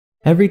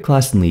Every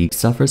class in League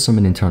suffers from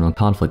an internal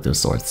conflict of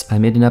sorts. I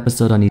made an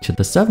episode on each of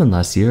the 7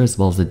 last year, as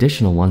well as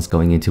additional ones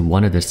going into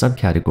one of their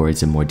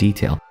subcategories in more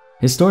detail.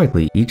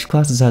 Historically, each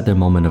class has had their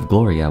moment of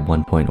glory at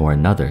one point or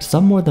another,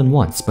 some more than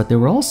once, but there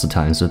were also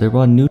times where they were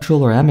on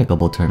neutral or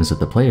amicable terms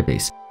with the player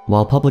base.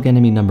 While public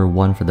enemy number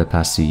 1 for the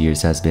past 2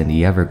 years has been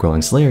the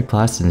ever-growing Slayer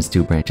class and its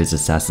 2 branches,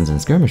 Assassins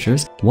and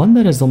Skirmishers, one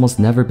that has almost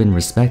never been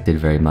respected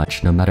very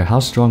much, no matter how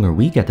strong or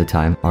weak at the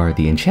time, are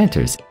the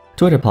Enchanters.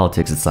 Twitter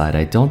politics aside,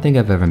 I don't think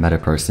I've ever met a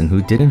person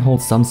who didn't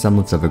hold some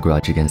semblance of a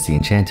grudge against the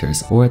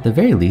Enchanters, or at the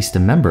very least a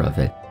member of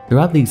it.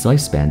 Throughout League's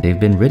lifespan, they've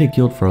been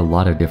ridiculed for a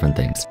lot of different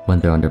things. When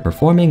they're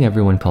underperforming,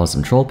 everyone calls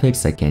them troll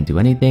picks that can't do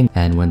anything,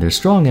 and when they're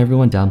strong,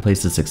 everyone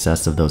downplays the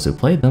success of those who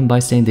play them by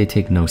saying they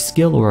take no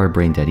skill or are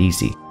brain dead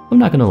easy. I'm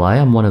not gonna lie,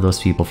 I'm one of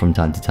those people from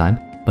time to time.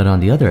 But on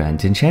the other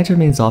end, Enchanter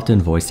mains often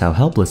voice how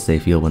helpless they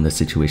feel when the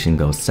situation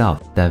goes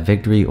south, that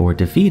victory or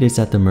defeat is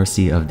at the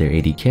mercy of their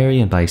AD carry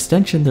and by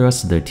extension the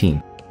rest of their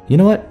team. You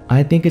know what?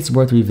 I think it's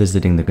worth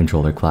revisiting the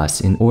controller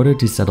class in order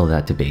to settle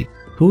that debate.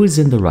 Who is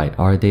in the right?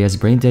 Are they as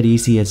brain dead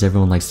easy as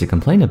everyone likes to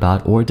complain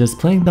about, or does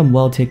playing them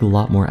well take a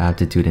lot more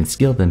aptitude and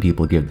skill than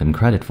people give them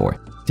credit for?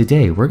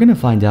 Today, we're gonna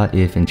find out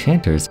if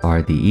Enchanters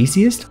are the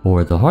easiest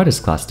or the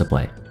hardest class to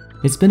play.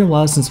 It's been a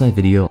while since my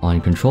video on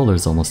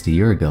controllers almost a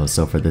year ago,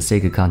 so for the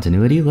sake of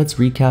continuity, let's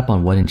recap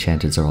on what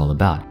Enchanters are all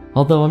about,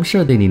 although I'm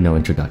sure they need no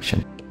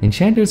introduction.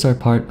 Enchanters are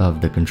part of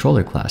the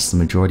controller class. The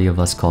majority of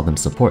us call them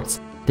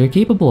supports. They're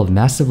capable of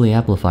massively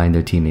amplifying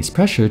their teammates'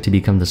 pressure to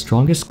become the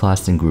strongest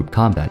class in group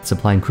combat,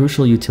 supplying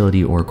crucial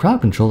utility or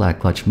crowd control at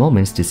clutch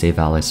moments to save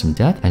allies from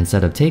death and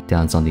set up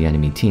takedowns on the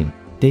enemy team.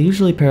 They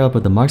usually pair up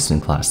with the marksman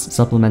class,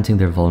 supplementing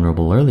their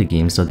vulnerable early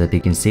game so that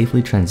they can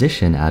safely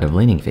transition out of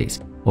laning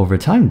phase. Over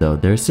time though,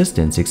 their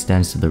assistance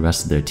extends to the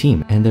rest of their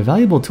team, and their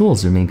valuable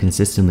tools remain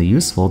consistently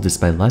useful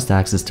despite less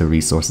access to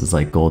resources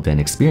like gold and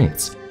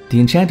experience. The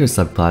Enchanter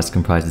subclass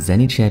comprises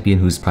any champion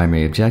whose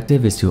primary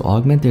objective is to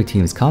augment their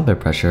team's combat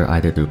pressure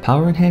either through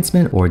power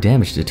enhancement or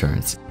damage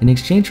deterrence. In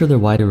exchange for their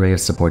wide array of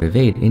supportive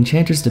aid,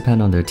 Enchanters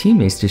depend on their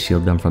teammates to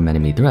shield them from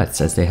enemy threats,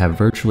 as they have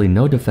virtually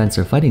no defense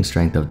or fighting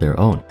strength of their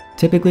own.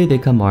 Typically, they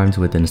come armed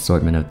with an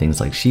assortment of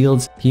things like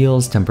shields,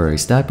 heals, temporary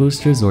stat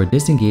boosters, or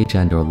disengage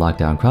and/or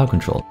lockdown crowd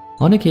control.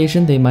 On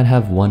occasion, they might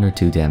have 1 or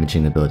 2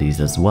 damaging abilities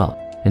as well.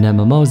 In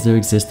MMOs, there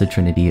exists the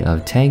trinity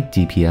of tank,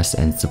 DPS,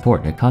 and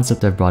support, a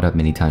concept I've brought up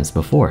many times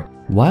before.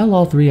 While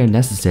all 3 are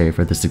necessary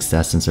for the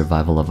success and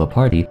survival of a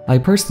party, I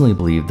personally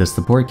believe the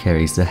support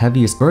carries the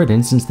heaviest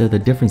burden since they're the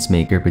difference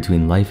maker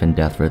between life and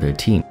death for their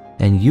team.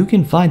 And you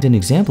can find an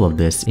example of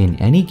this in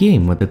any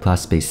game with a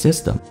class-based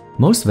system.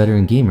 Most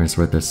veteran gamers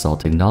worth their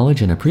salt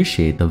acknowledge and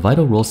appreciate the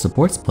vital role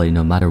supports play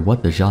no matter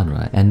what the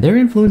genre, and their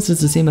influence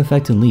has the same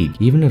effect in League,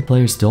 even if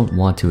players don't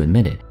want to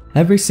admit it.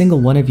 Every single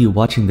one of you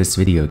watching this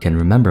video can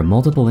remember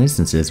multiple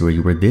instances where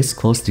you were this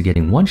close to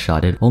getting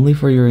one-shotted only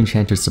for your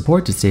Enchanter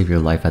support to save your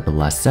life at the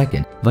last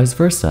second. Vice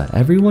versa,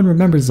 everyone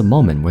remembers a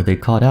moment where they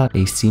caught out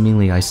a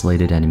seemingly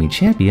isolated enemy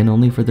champion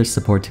only for their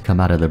support to come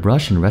out of the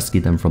brush and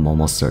rescue them from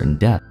almost certain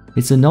death.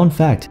 It's a known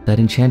fact that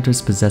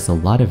Enchanters possess a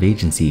lot of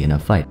agency in a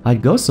fight.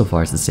 I'd go so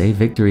far as to say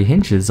victory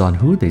hinges on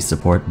who they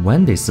support,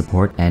 when they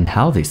support, and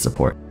how they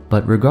support.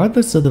 But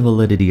regardless of the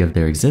validity of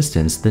their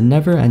existence, the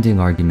never-ending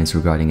arguments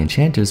regarding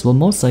Enchanters will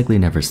most likely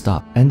never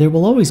stop, and there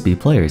will always be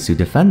players who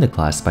defend the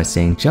class by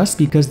saying just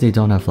because they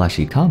don't have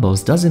flashy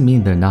combos doesn't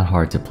mean they're not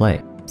hard to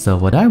play. So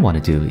what I want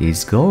to do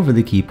is go over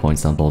the key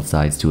points on both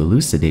sides to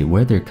elucidate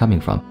where they're coming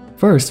from.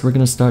 First, we're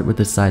going to start with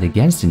the side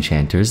against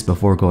Enchanters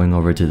before going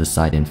over to the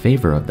side in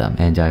favor of them,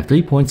 and I have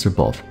 3 points for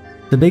both.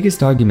 The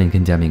biggest argument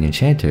condemning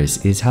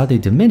Enchanters is how they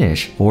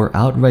diminish or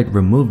outright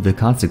remove the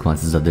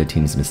consequences of their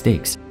team's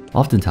mistakes.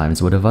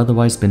 Oftentimes, what have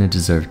otherwise been a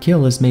deserved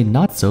kill is made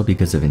not so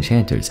because of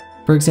Enchanters.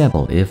 For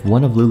example, if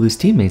one of Lulu's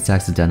teammates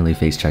accidentally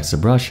face checks a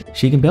brush,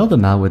 she can bail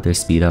them out with their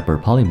speed up or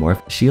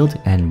polymorph, shield,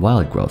 and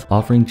wild growth,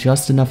 offering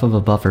just enough of a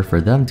buffer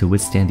for them to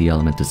withstand the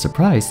element of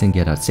surprise and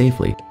get out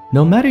safely.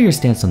 No matter your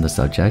stance on the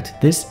subject,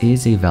 this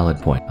is a valid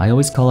point. I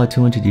always call out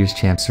 200 years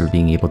champs for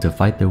being able to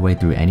fight their way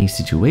through any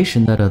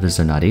situation that others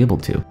are not able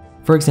to.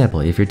 For example,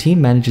 if your team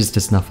manages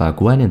to snuff out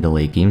Gwen in the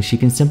late game, she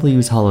can simply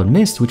use Hollowed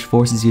Mist, which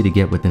forces you to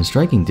get within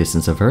striking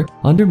distance of her,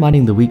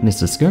 undermining the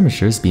weakness of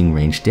skirmishers being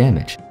ranged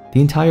damage.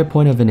 The entire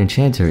point of an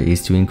Enchanter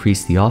is to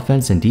increase the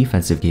offense and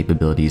defensive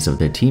capabilities of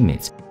their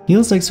teammates.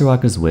 Heals like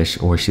Soraka's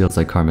Wish or shields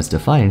like Karma's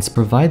Defiance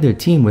provide their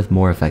team with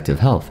more effective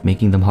health,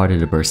 making them harder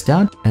to burst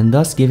down and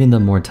thus giving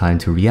them more time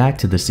to react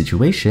to the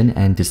situation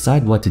and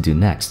decide what to do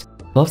next.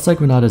 Buffs like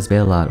Renata's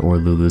Bailout or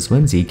Lulu's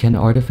Whimsy can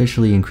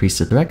artificially increase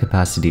the threat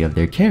capacity of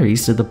their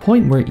carries to the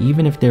point where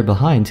even if they're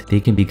behind, they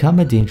can become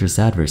a dangerous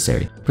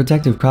adversary.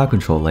 Protective crowd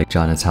control like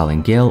Janna's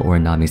Howling Gale or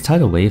Nami's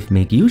Tidal Wave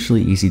make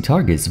usually easy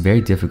targets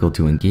very difficult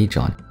to engage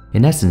on.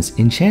 In essence,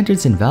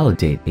 Enchanters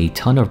invalidate a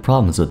ton of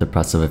problems with the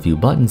press of a few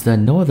buttons that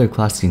no other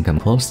class can come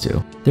close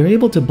to. They're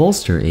able to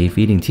bolster a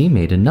feeding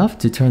teammate enough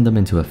to turn them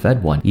into a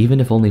fed one, even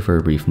if only for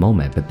a brief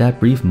moment, but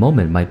that brief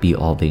moment might be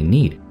all they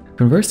need.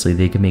 Conversely,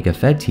 they can make a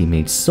fed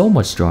teammate so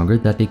much stronger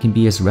that they can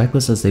be as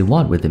reckless as they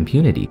want with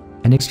impunity.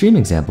 An extreme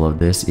example of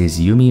this is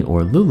Yuumi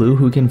or Lulu,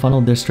 who can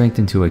funnel their strength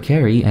into a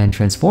carry and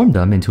transform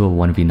them into a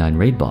 1v9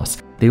 raid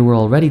boss. They were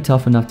already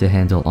tough enough to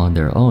handle on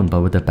their own,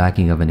 but with the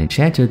backing of an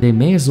enchanter, they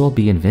may as well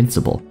be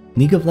invincible.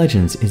 League of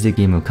Legends is a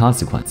game of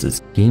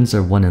consequences. Games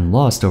are won and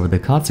lost over the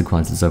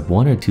consequences of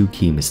one or two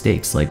key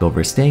mistakes, like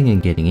overstaying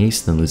and getting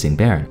aced and losing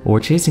Baron, or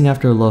chasing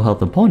after a low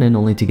health opponent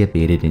only to get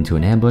baited into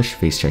an ambush,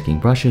 face-checking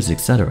brushes,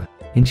 etc.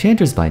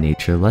 Enchanters by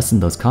nature lessen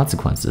those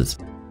consequences.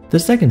 The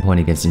second point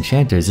against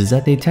enchanters is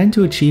that they tend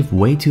to achieve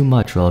way too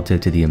much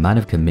relative to the amount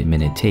of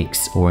commitment it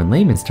takes, or in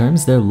layman's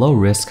terms, they're low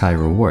risk, high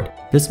reward.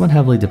 This one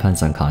heavily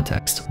depends on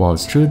context. While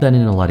it's true that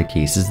in a lot of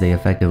cases they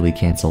effectively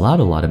cancel out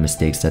a lot of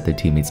mistakes that their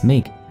teammates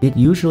make, it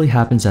usually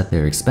happens at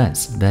their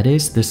expense. That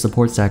is, the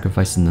support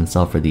sacrificing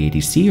themselves for the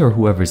ADC or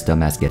whoever's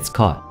dumbass gets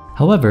caught.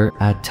 However,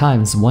 at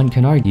times one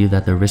can argue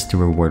that the risk to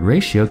reward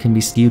ratio can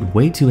be skewed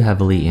way too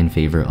heavily in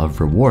favor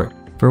of reward.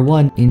 For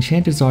one,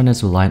 enchanters aren't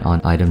as reliant on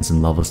items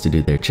and levels to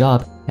do their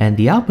job, and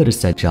the output of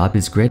said job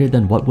is greater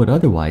than what would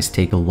otherwise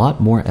take a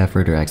lot more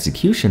effort or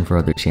execution for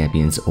other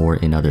champions or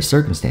in other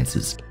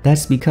circumstances.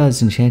 That's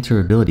because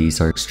enchanter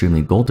abilities are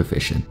extremely gold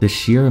deficient. The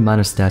sheer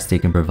amount of stats they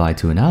can provide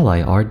to an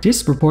ally are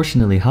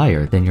disproportionately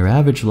higher than your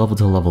average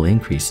level-to-level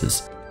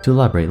increases. To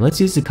elaborate,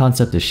 let's use the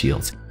concept of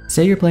shields.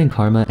 Say you're playing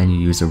Karma and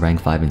you use a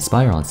rank 5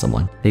 Inspire on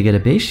someone. They get a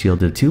base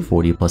shield of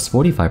 240 plus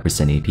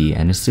 45% AP,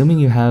 and assuming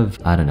you have,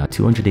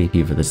 200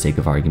 AP for the sake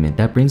of argument,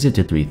 that brings it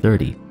to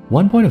 330.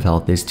 1 point of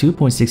health is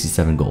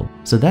 2.67 gold,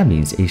 so that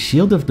means a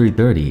shield of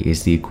 330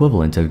 is the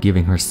equivalent of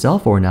giving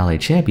herself or an ally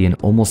champion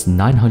almost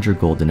 900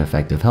 gold in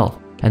effective health,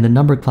 and the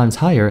number climbs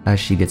higher as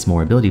she gets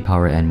more ability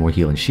power and more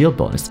heal and shield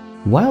bonus.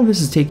 While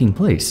this is taking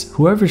place,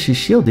 whoever she's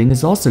shielding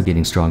is also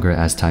getting stronger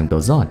as time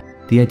goes on.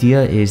 The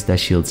idea is that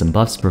shields and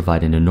buffs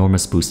provide an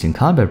enormous boost in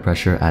combat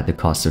pressure at the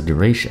cost of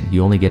duration.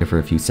 You only get it for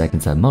a few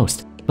seconds at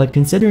most. But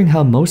considering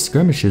how most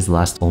skirmishes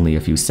last only a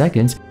few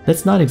seconds,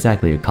 that's not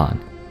exactly a con.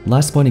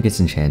 Last point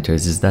against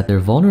enchanters is that their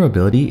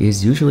vulnerability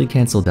is usually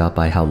cancelled out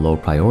by how low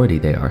priority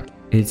they are.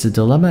 It's a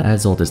dilemma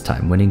as old as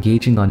time. When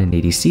engaging on an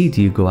ADC,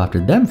 do you go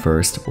after them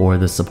first or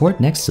the support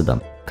next to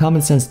them?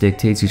 Common sense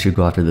dictates you should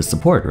go after the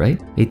support, right?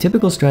 A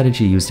typical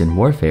strategy used in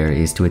warfare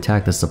is to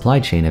attack the supply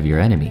chain of your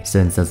enemy,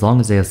 since as long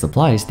as they have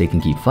supplies, they can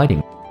keep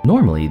fighting.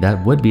 Normally,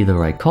 that would be the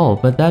right call,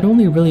 but that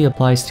only really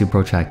applies to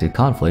protracted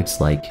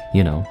conflicts like,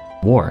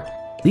 war.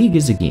 League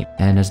is a game,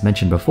 and as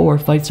mentioned before,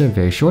 fights are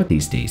very short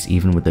these days,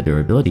 even with the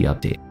durability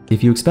update.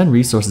 If you expend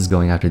resources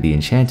going after the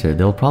enchanter,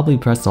 they'll probably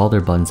press all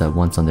their buttons at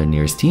once on their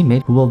nearest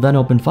teammate, who will then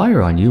open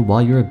fire on you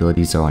while your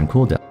abilities are on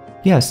cooldown.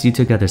 Yes, you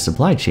took out their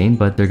supply chain,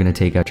 but they're gonna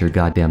take out your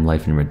goddamn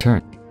life in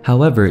return.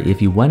 However,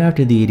 if you went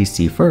after the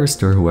ADC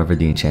first, or whoever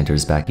the enchanter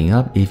is backing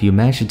up, if you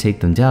manage to take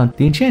them down,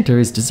 the enchanter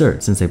is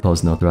dessert since they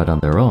pose no threat on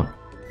their own.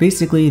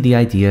 Basically, the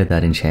idea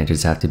that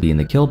enchanters have to be in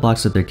the kill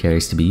box with their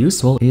carries to be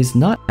useful is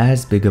not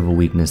as big of a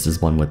weakness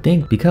as one would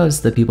think, because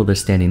the people they're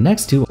standing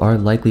next to are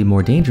likely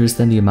more dangerous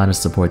than the amount of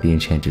support the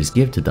enchanters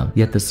give to them.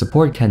 Yet the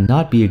support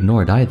cannot be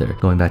ignored either,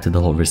 going back to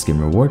the whole risk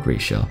and reward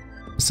ratio.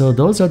 So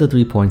those are the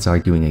 3 points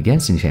arguing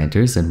against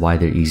enchanters and why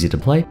they're easy to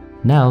play.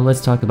 Now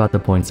let's talk about the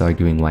points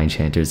arguing why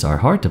enchanters are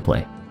hard to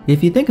play.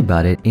 If you think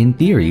about it, in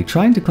theory,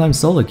 trying to climb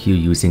solo queue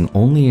using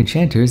only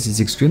enchanters is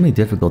extremely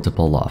difficult to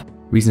pull off.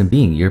 Reason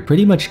being, you're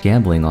pretty much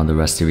gambling on the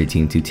rest of your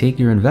team to take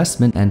your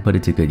investment and put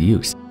it to good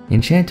use.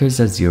 Enchanters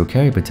have zero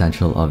carry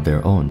potential of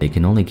their own. They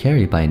can only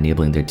carry by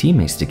enabling their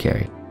teammates to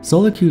carry.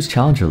 Solo queue's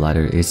challenger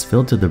ladder is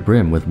filled to the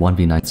brim with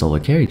 1v9 solo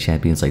carry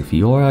champions like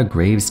Fiora,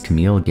 Graves,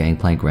 Camille,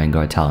 Gangplank,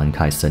 Rengar, Talon,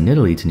 Kai'Sa,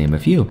 Nidalee to name a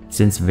few,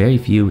 since very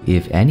few,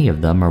 if any of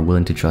them, are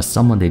willing to trust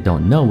someone they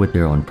don't know with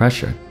their own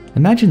pressure.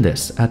 Imagine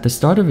this, at the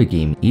start of a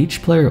game,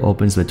 each player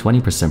opens with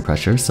 20%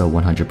 pressure, so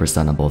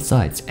 100% on both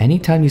sides.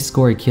 Anytime you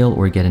score a kill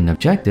or get an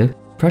objective,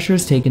 pressure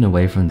is taken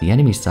away from the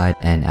enemy side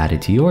and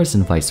added to yours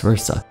and vice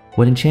versa.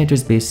 What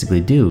enchanters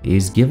basically do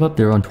is give up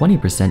their own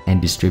 20%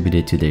 and distribute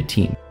it to their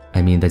team.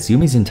 I mean, that's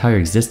Yuumi's entire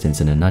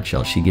existence in a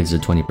nutshell. She gives her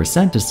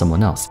 20% to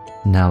someone else.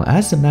 Now,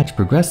 as the match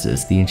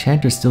progresses, the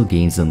enchanter still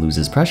gains and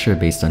loses pressure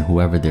based on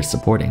whoever they're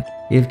supporting.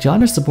 If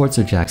Janna supports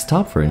her Jax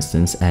top for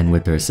instance, and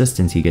with her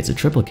assistance he gets a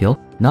triple kill,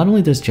 not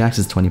only does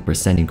Jax's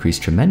 20% increase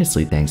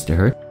tremendously thanks to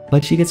her,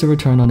 but she gets a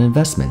return on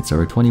investment, so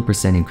her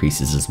 20%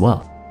 increases as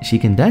well. She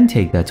can then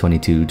take that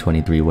 22,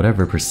 23,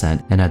 whatever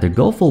percent and either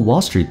go full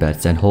Wall Street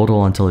bets and hold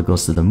on until it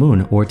goes to the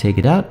moon, or take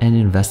it out and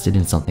invest it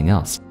in something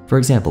else. For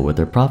example, with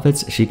her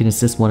profits, she can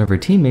assist one of her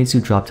teammates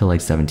who dropped to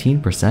like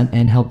 17%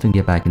 and help them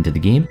get back into the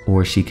game,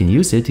 or she can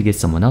use it to get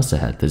someone else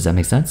ahead. Does that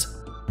make sense?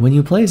 When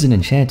you play as an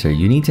enchanter,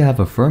 you need to have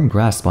a firm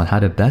grasp on how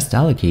to best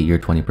allocate your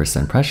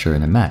 20% pressure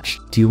in a match.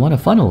 Do you want to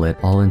funnel it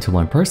all into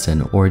one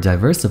person, or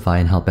diversify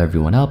and help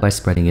everyone out by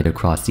spreading it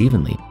across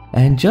evenly?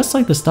 And just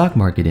like the stock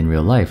market in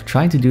real life,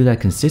 trying to do that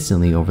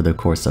consistently over the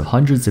course of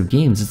hundreds of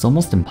games is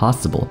almost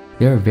impossible.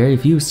 There are very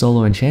few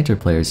solo enchanter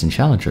players in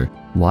Challenger.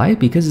 Why?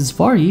 Because it's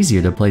far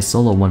easier to play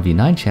solo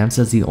 1v9 champs,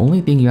 as the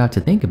only thing you have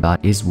to think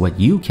about is what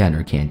you can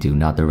or can't do,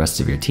 not the rest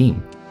of your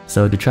team.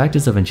 so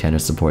detractors of Enchanter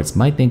supports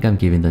might think I'm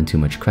giving them too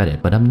much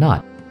credit, but I'm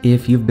not.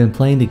 If you've been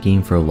playing the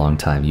game for a long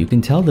time, you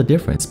can tell the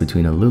difference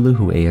between a Lulu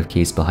who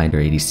AFKs behind her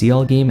ADC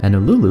all game and a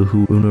Lulu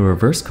who Uno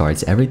reverse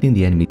cards everything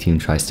the enemy team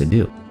tries to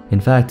do.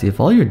 In fact, if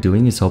all you're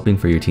doing is hoping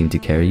for your team to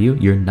carry you,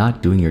 you're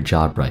not doing your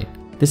job right.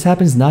 This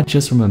happens not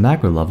just from a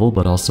macro level,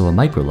 but also a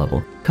micro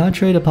level.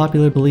 Contrary to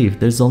popular belief,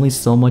 there's only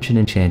so much an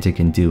Enchanter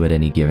can do at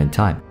any given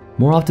time.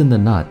 More often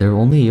than not, they're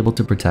only able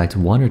to protect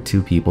 1 or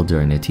 2 people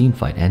during a team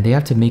fight, and they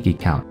have to make it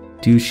count.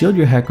 Do you shield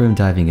your Hecarim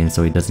diving in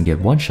so he doesn't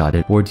get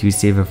one-shotted, or do you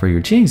save it for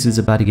your Jinx who's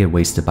about to get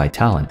wasted by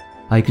Talon?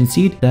 I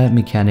concede that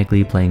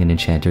mechanically playing an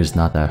Enchanter is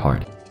not that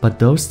hard, but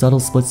those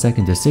subtle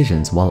split-second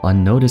decisions, while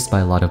unnoticed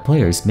by a lot of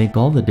players, make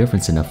all the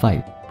difference in a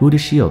fight. Who to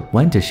shield,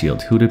 when to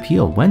shield, who to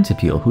peel, when to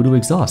peel, who to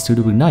exhaust, who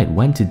to ignite,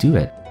 when to do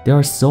it. There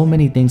are so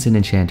many things an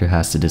Enchanter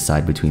has to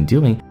decide between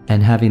doing,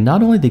 and having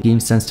not only the game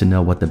sense to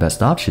know what the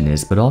best option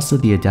is, but also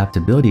the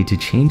adaptability to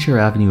change your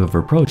avenue of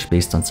approach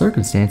based on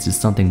circumstance is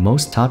something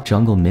most top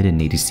jungle, mid,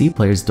 and ADC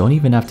players don't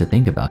even have to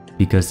think about,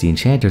 because the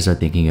Enchanters are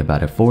thinking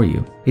about it for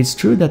you. It's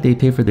true that they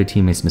pay for their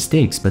teammates'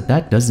 mistakes, but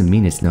that doesn't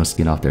mean it's no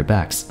skin off their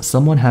backs.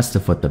 Someone has to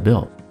foot the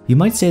bill. You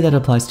might say that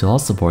applies to all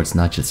supports,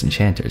 not just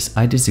Enchanters.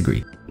 I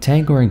disagree.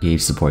 Tank or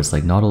engaged supports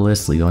like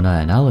Nautilus, Leona,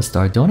 and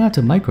Alistar don't have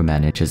to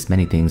micromanage as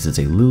many things as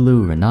a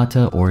Lulu,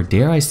 Renata, or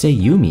dare I say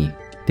Yuumi.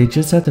 They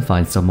just have to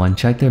find someone,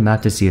 check their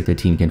map to see if their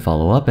team can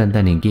follow up, and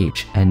then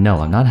engage. And no,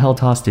 I'm not held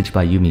hostage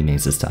by Yuumi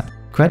mains this time.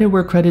 Credit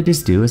where credit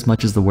is due, as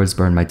much as the words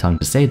burn my tongue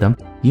to say them.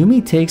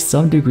 Yuumi takes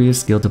some degree of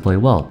skill to play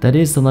well, that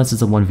is, unless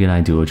it's a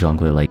 1v9 duo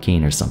jungler like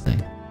Kayn or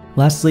something.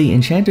 Lastly,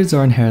 Enchanters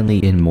are inherently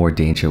in more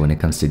danger when it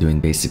comes to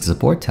doing basic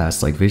support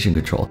tasks like vision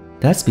control.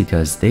 That's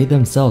because they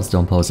themselves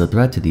don't pose a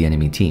threat to the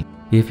enemy team.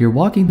 If you're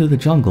walking through the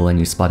jungle and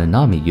you spot a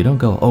Nami, you don't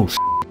go, oh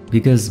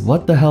because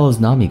what the hell is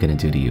Nami gonna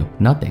do to you?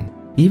 Nothing.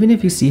 Even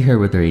if you see her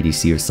with her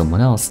ADC or someone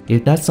else,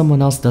 if that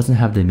someone else doesn't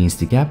have the means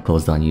to gap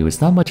close on you,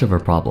 it's not much of a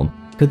problem.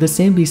 Could the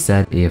same be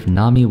said if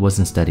Nami was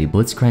instead a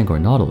Blitzcrank or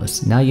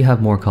Nautilus? Now you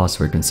have more cause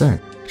for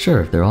concern. Sure,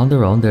 if they're on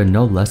their own, they're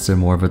no less or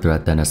more of a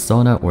threat than a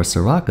Sona or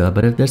Soraka,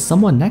 but if there's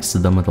someone next to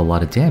them with a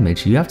lot of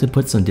damage, you have to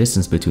put some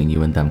distance between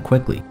you and them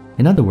quickly.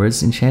 In other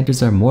words,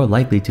 Enchanters are more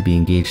likely to be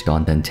engaged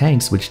on than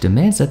tanks, which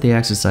demands that they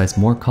exercise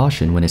more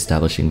caution when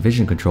establishing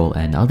vision control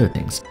and other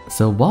things.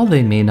 So while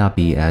they may not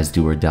be as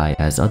do or die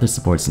as other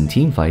supports in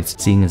team fights,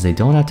 seeing as they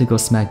don't have to go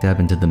smack dab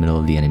into the middle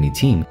of the enemy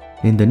team,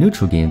 in the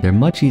neutral game they're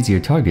much easier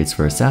targets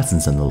for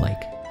assassins and the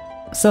like.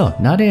 So,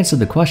 now to answer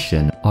the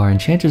question, are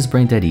Enchanters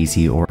brain dead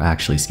easy or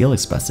actually skill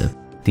expressive?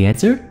 The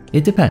answer?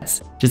 It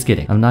depends. Just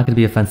kidding, I'm not going to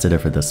be a fence sitter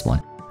for this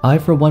one. I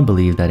for one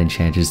believe that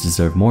Enchanters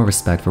deserve more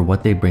respect for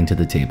what they bring to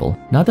the table.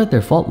 Not that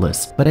they're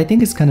faultless, but I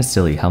think it's kinda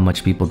silly how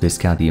much people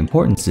discount the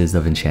importances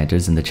of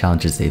Enchanters and the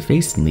challenges they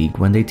face in League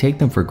when they take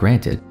them for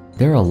granted.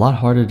 They're a lot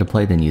harder to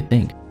play than you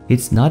think.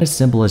 It's not as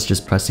simple as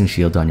just pressing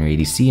shield on your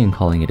ADC and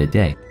calling it a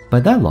day.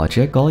 By that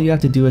logic, all you have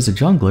to do as a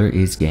jungler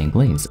is gank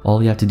lanes.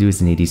 All you have to do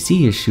as an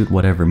ADC is shoot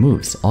whatever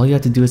moves. All you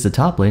have to do as a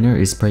top laner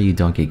is pray you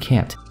don't get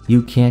camped.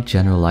 You can't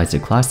generalize a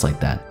class like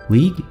that.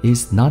 League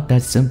is not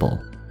that simple.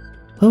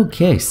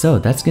 Okay, so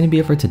that's gonna be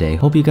it for today.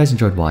 Hope you guys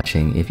enjoyed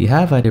watching. If you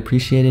have, I'd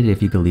appreciate it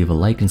if you could leave a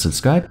like and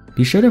subscribe.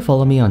 Be sure to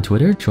follow me on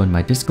Twitter, join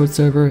my Discord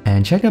server,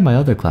 and check out my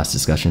other class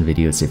discussion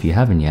videos if you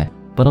haven't yet.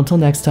 But until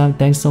next time,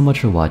 thanks so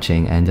much for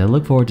watching, and I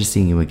look forward to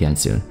seeing you again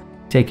soon.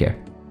 Take care.